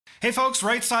Hey folks,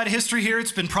 right side of history here.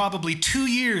 It's been probably 2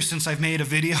 years since I've made a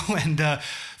video, and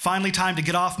finally time to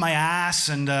get off my ass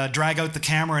and drag out the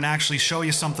camera and actually show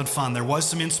you something fun. There was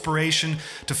some inspiration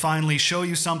to finally show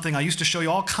you something. I used to show you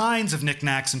all kinds of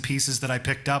knickknacks and pieces that I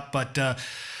picked up, but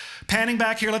panning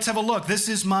back here, let's have a look. This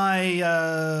is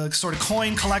my sort of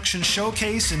coin collection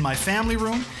showcase in my family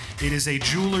room. It is a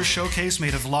jeweler's showcase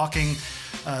made of locking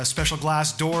special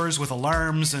glass doors with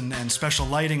alarms and special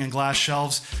lighting and glass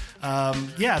shelves.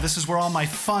 Yeah, this is where all my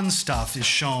fun stuff is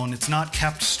shown. It's not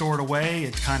kept stored away.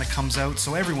 It kind of comes out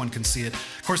so everyone can see it.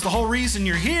 Of course, the whole reason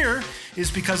you're here is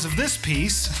because of this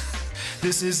piece.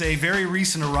 This is a very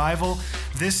recent arrival.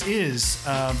 This is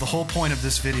the whole point of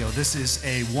this video. This is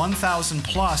a 1,000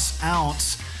 plus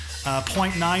ounce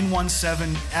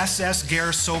 0.917 SS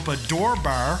Gairsoppa door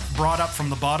bar brought up from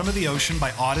the bottom of the ocean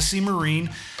by Odyssey Marine.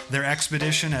 Their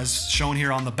expedition, as shown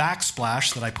here on the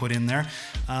backsplash that I put in there,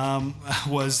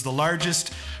 was the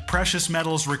largest precious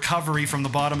metals recovery from the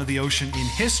bottom of the ocean in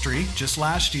history just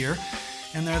last year.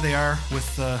 And there they are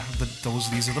with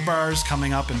these are the bars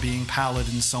coming up and being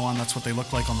palleted and so on. That's what they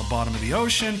look like on the bottom of the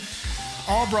ocean.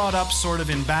 All brought up sort of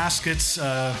in baskets,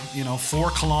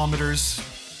 4 kilometers,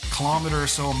 kilometer or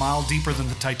so, a mile deeper than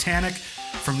the Titanic,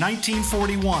 from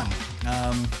 1941.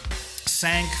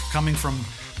 Sank coming from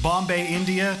Bombay,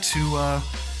 India to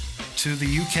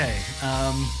the UK.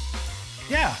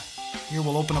 Yeah, here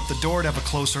we'll open up the door to have a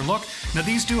closer look. Now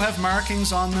these do have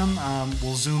markings on them.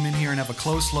 We'll zoom in here and have a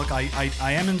close look. I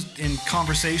am in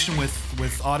conversation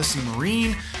with Odyssey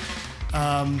Marine.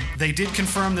 They did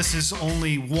confirm this is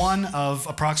only one of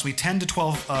approximately 10 to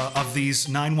 12 of these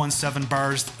 917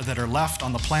 bars that are left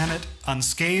on the planet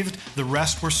unscathed. The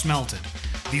rest were smelted.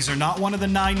 These are not one of the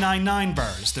 999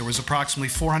 bars. There was approximately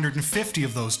 450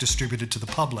 of those distributed to the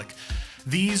public.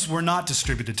 These were not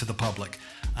distributed to the public.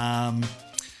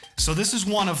 So this is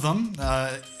one of them.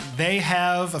 They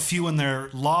have a few in their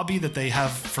lobby that they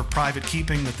have for private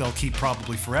keeping that they'll keep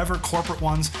probably forever, corporate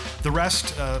ones. The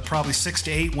rest, probably 6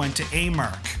 to 8, went to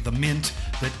A-Mark, the mint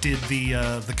that did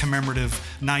the commemorative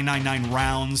 999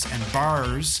 rounds and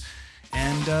bars.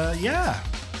 And yeah.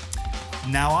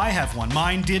 Now I have one.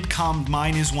 Mine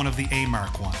is one of the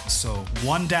A-Mark ones. So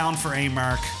one down for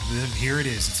A-Mark. Here it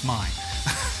is, it's mine.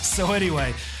 So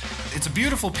anyway, it's a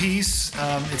beautiful piece.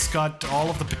 It's got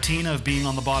all of the patina of being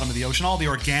on the bottom of the ocean. All the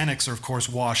organics are of course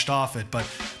washed off it, but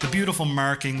the beautiful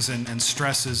markings and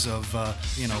stresses of,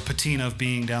 patina of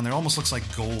being down there. Almost looks like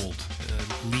gold,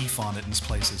 leaf on it in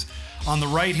places. On the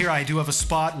right here, I do have a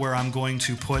spot where I'm going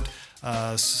to put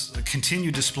a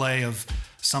continued display of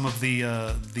some of the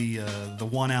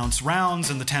 1 ounce rounds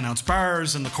and the 10 ounce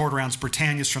bars and the 1/4 ounce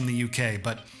Britannias from the UK.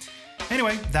 But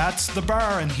anyway, that's the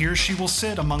bar, and here she will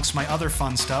sit amongst my other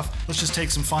fun stuff. Let's just take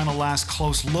some final last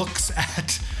close looks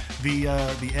at the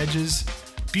edges.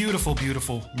 Beautiful,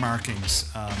 beautiful markings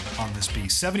on this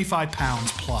piece. 75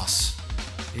 pounds plus.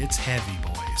 It's heavy,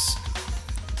 boys.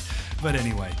 But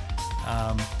anyway,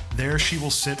 there she will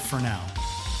sit for now.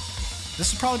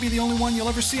 This will probably be the only one you'll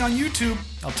ever see on YouTube,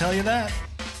 I'll tell you that.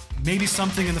 Maybe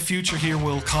something in the future here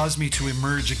will cause me to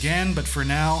emerge again, but for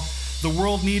now, the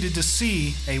world needed to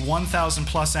see a 1,000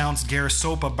 plus ounce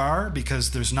Gairsoppa bar because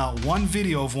there's not one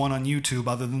video of one on YouTube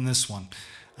other than this one.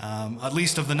 At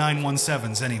least of the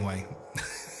 917s anyway.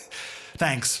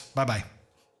 Thanks. Bye-bye.